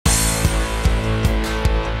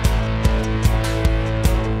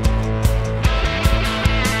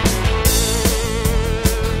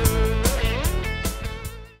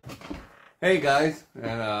Hey guys,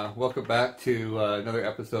 and welcome back to another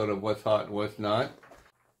episode of What's Hot and What's Not.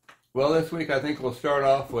 Well, this week I think we'll start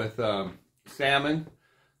off with salmon.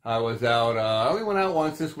 I was out, I only went out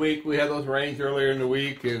once this week. We had those rains earlier in the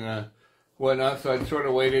week and whatnot, so I sort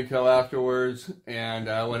of waited till afterwards, and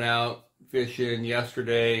I went out fishing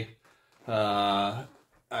yesterday. I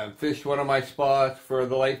fished one of my spots for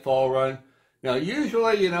the late fall run. Now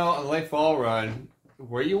usually, on the late fall run,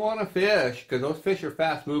 where you want to fish, because those fish are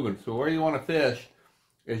fast moving, so where you want to fish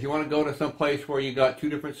is you want to go to some place where you got two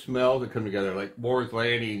different smells that come together, like Moore's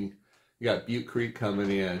Landing. You got Butte Creek coming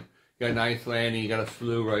in, you got Nice Landing, you got a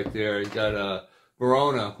slough right there, you got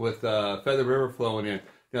Verona with Feather River flowing in.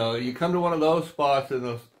 Now you come to one of those spots and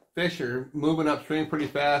those fish are moving upstream pretty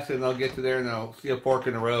fast, and they'll get to there and they'll see a fork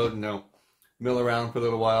in the road and they'll mill around for a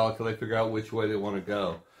little while until they figure out which way they want to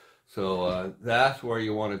go. So that's where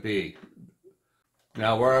you want to be.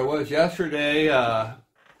 Now, where I was yesterday, I'm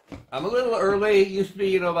a little early. It used to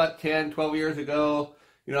be, about 10, 12 years ago.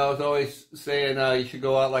 I was always saying you should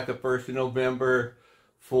go out like the 1st of November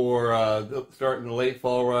for starting the late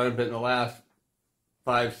fall run. But in the last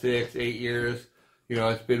 5, 6, 8 years,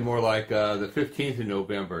 it's been more like the 15th of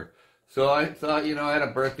November. So I thought, I had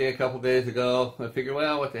a birthday a couple days ago. I figured,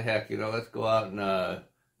 well, what the heck, let's go out and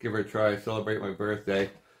give her a try, celebrate my birthday.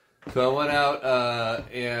 So I went out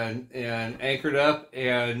and anchored up,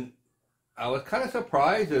 and I was kind of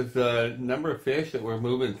surprised at the number of fish that were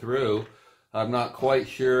moving through. I'm not quite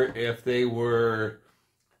sure if they were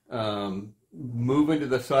moving to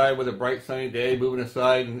the side with a bright sunny day, moving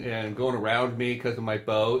aside and going around me because of my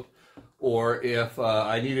boat, or if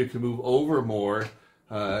I needed to move over more.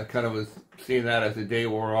 Kind of was seeing that as the day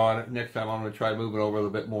wore on. Next time I'm going to try moving over a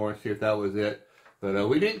little bit more and see if that was it. But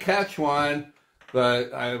we didn't catch one.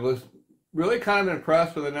 But I was really kind of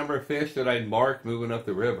impressed with the number of fish that I'd marked moving up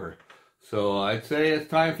the river. So I'd say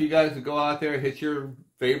it's time for you guys to go out there and hit your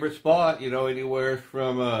favorite spot, anywhere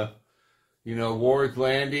from, Ward's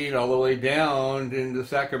Landing all the way down in the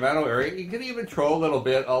Sacramento area. You can even troll a little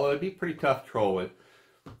bit, although it'd be pretty tough trolling.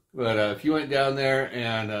 But if you went down there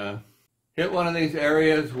and hit one of these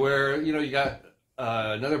areas where, you got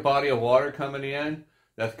another body of water coming in,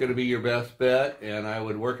 that's going to be your best bet, and I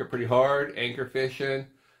would work it pretty hard, anchor fishing,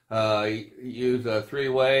 use a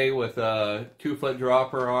 3-way with a 2-foot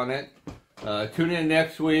dropper on it. Tune in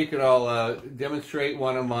next week and I'll demonstrate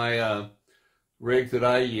one of my rigs that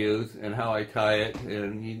I use and how I tie it,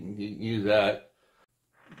 and you can use that.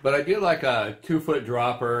 But I do like a 2-foot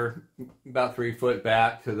dropper, about 3 foot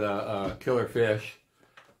back to the killer fish.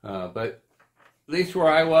 But at least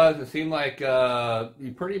where I was, it seemed like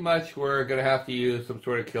you pretty much were going to have to use some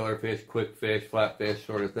sort of killer fish, quick fish, flat fish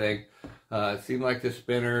sort of thing. It seemed like the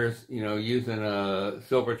spinners, using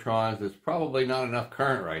Silvertrons, there's probably not enough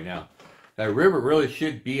current right now. That river really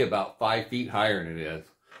should be about 5 feet higher than it is.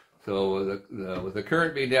 So with the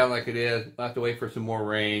current being down like it is, we'll have to wait for some more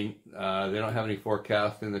rain. They don't have any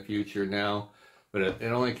forecast in the future now, but it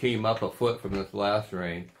only came up a foot from this last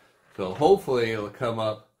rain. So hopefully it'll come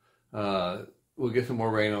up. We'll get some more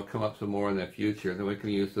rain, it'll come up some more in the future, and then we can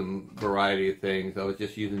use some variety of things. I was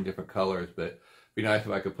just using different colors, but it'd be nice if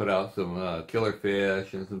I could put out some killer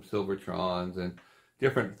fish and some Silvertrons and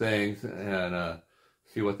different things and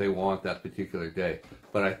see what they want that particular day.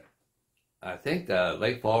 But I think the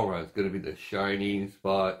late fall run is going to be the shining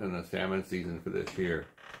spot in the salmon season for this year.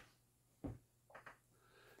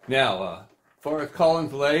 Now, as far as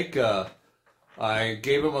Collins Lake, I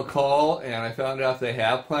gave them a call, and I found out they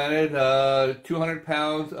have planted 200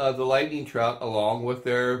 pounds of the lightning trout along with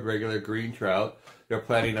their regular green trout. They're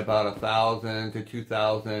planting about 1,000 to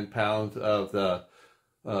 2,000 pounds of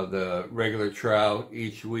the regular trout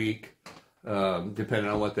each week, depending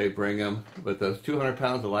on what they bring them. But those 200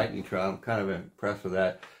 pounds of lightning trout, I'm kind of impressed with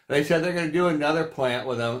that. They said they're going to do another plant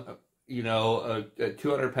with them, at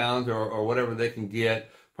 200 pounds or whatever they can get,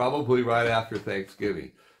 probably right after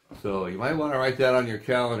Thanksgiving. So you might want to write that on your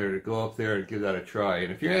calendar to go up there and give that a try.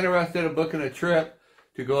 And if you're interested in booking a trip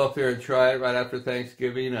to go up there and try it right after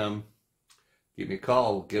Thanksgiving, give me a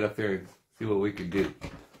call. We'll get up there and see what we can do.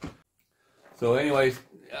 So anyways,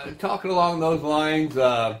 talking along those lines,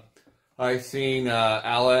 I seen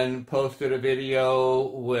Alan posted a video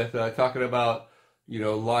with talking about,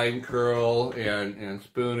 line curl and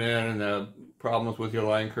spooning and the problems with your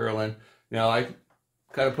line curling. Now, I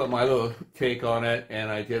kind of put my little take on it, and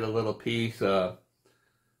I did a little piece.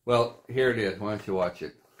 Well, here it is. Why don't you watch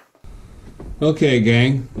it? Okay,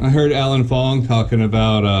 gang. I heard Alan Fong talking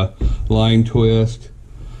about line twist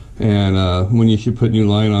and when you should put new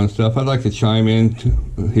line on stuff. I'd like to chime in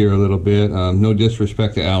here a little bit. No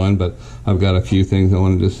disrespect to Alan, but I've got a few things I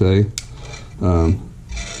wanted to say.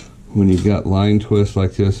 when you got line twists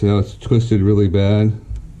like this. See how it's twisted really bad?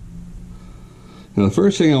 Now the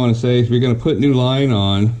first thing I want to say is if you're going to put new line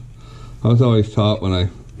on, I was always taught when I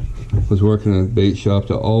was working in a bait shop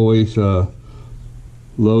to always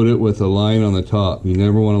load it with a line on the top. You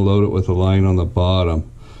never want to load it with a line on the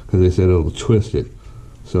bottom because they said it'll twist it.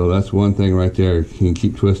 So that's one thing right there. You can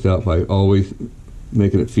keep twist out by always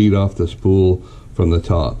making it feed off the spool from the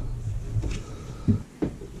top.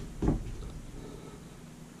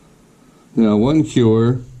 Now one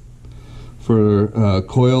cure for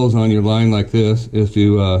coils on your line like this is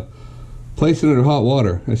to place it under hot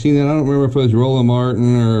water. I've seen that. I don't remember if it was Roland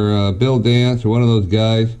Martin or Bill Dance or one of those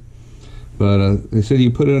guys, but they said you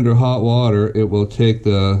put it under hot water, it will take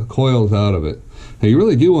the coils out of it. Now you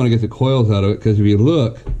really do want to get the coils out of it, because if you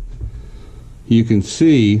look, you can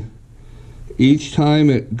see each time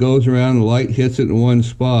it goes around, the light hits it in one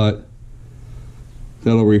spot,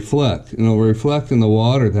 that'll reflect, and it'll reflect in the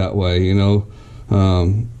water that way, you know.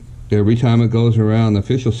 Every time it goes around, the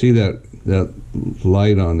fish will see that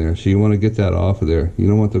light on there, so you want to get that off of there. You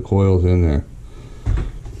don't want the coils in there.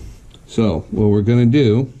 So what we're going to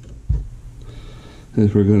do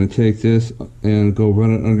is we're going to take this and go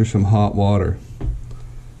run it under some hot water.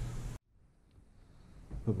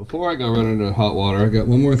 But before I go run into hot water, I got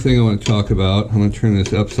one more thing I want to talk about. I'm going to turn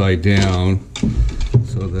this upside down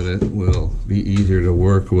so that it will be easier to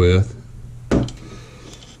work with.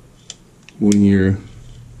 When you're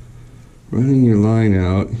running your line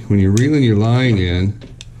out, when you're reeling your line in,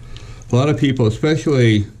 a lot of people,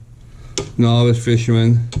 especially novice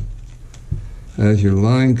fishermen, as your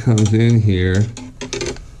line comes in here,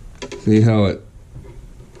 see how it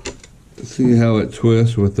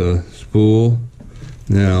twists with the spool.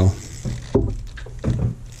 Now,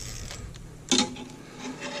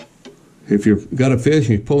 if you've got a fish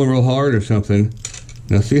and you're pulling real hard or something,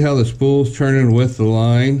 now see how the spool's turning with the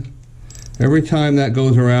line? Every time that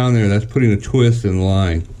goes around there, that's putting a twist in the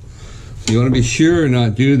line. So you want to be sure and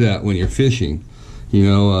not do that when you're fishing. You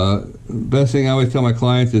know, best thing I always tell my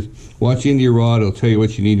clients is watch into your rod, it'll tell you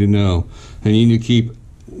what you need to know. And you need to keep,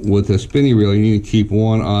 with a spinning reel, you need to keep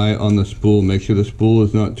one eye on the spool. Make sure the spool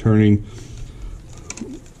is not turning,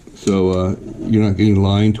 so you're not getting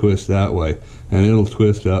line twist that way. And it'll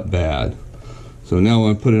twist up bad. So now I'm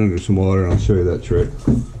going to put it under some water and I'll show you that trick.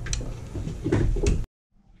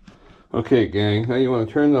 Okay gang, now you want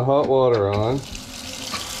to turn the hot water on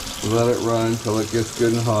and let it run till it gets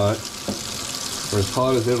good and hot, or as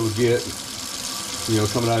hot as it'll get, you know,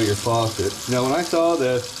 coming out of your faucet. Now when I saw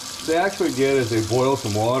this, they actually did is they boiled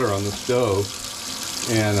some water on the stove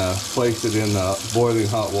and placed it in boiling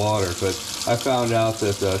hot water, but I found out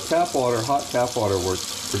that tap water, hot tap water,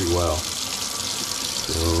 works pretty well.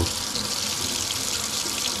 So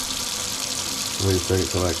wait a second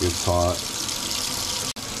till that gets hot.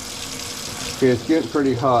 Okay, it's getting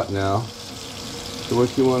pretty hot now. So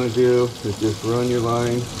what you want to do is just run your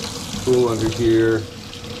line spool under here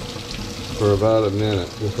for about a minute,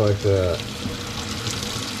 just like that.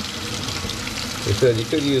 Like I said, you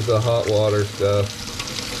could use the hot water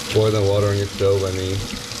stuff, boiling water on your stove, I mean.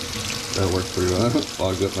 That works pretty well.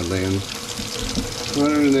 Fogged up my lens.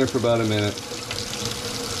 Run it in there for about a minute.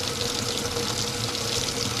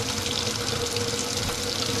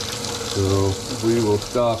 So we will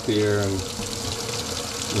stop here and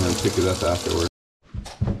pick it up afterwards.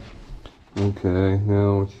 Okay,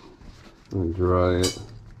 now I'm going to dry it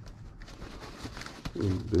a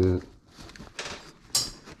bit.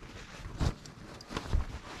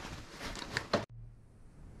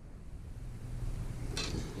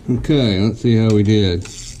 Okay, let's see how we did.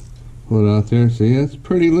 Pull it out there. See, that's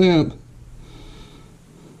pretty limp.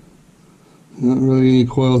 Not really any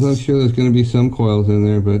coils. I'm sure there's going to be some coils in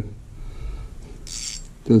there, but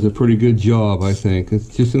does a pretty good job, I think.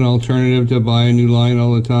 It's just an alternative to buy a new line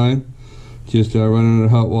all the time. Just run under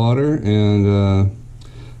hot water, and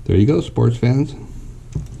there you go, sports fans.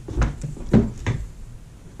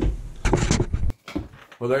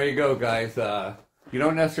 Well, there you go, guys. You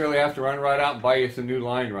don't necessarily have to run right out and buy you some new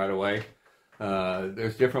line right away.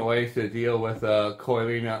 There's different ways to deal with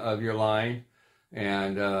coiling of your line,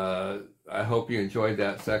 and I hope you enjoyed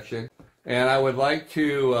that section. And I would like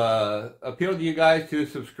to appeal to you guys to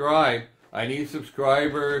subscribe. I need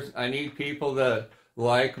subscribers. I need people to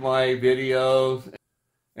like my videos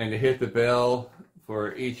and to hit the bell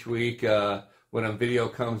for each week. When a video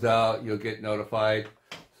comes out, you'll get notified.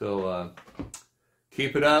 So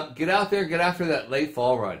keep it up. Get out there and get after that late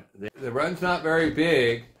fall run. The run's not very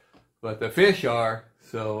big, but the fish are.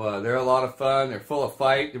 So they're a lot of fun. They're full of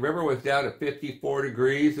fight. The river was down to 54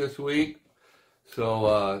 degrees this week.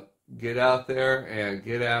 So get out there and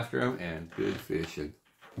get after them, and good fishing.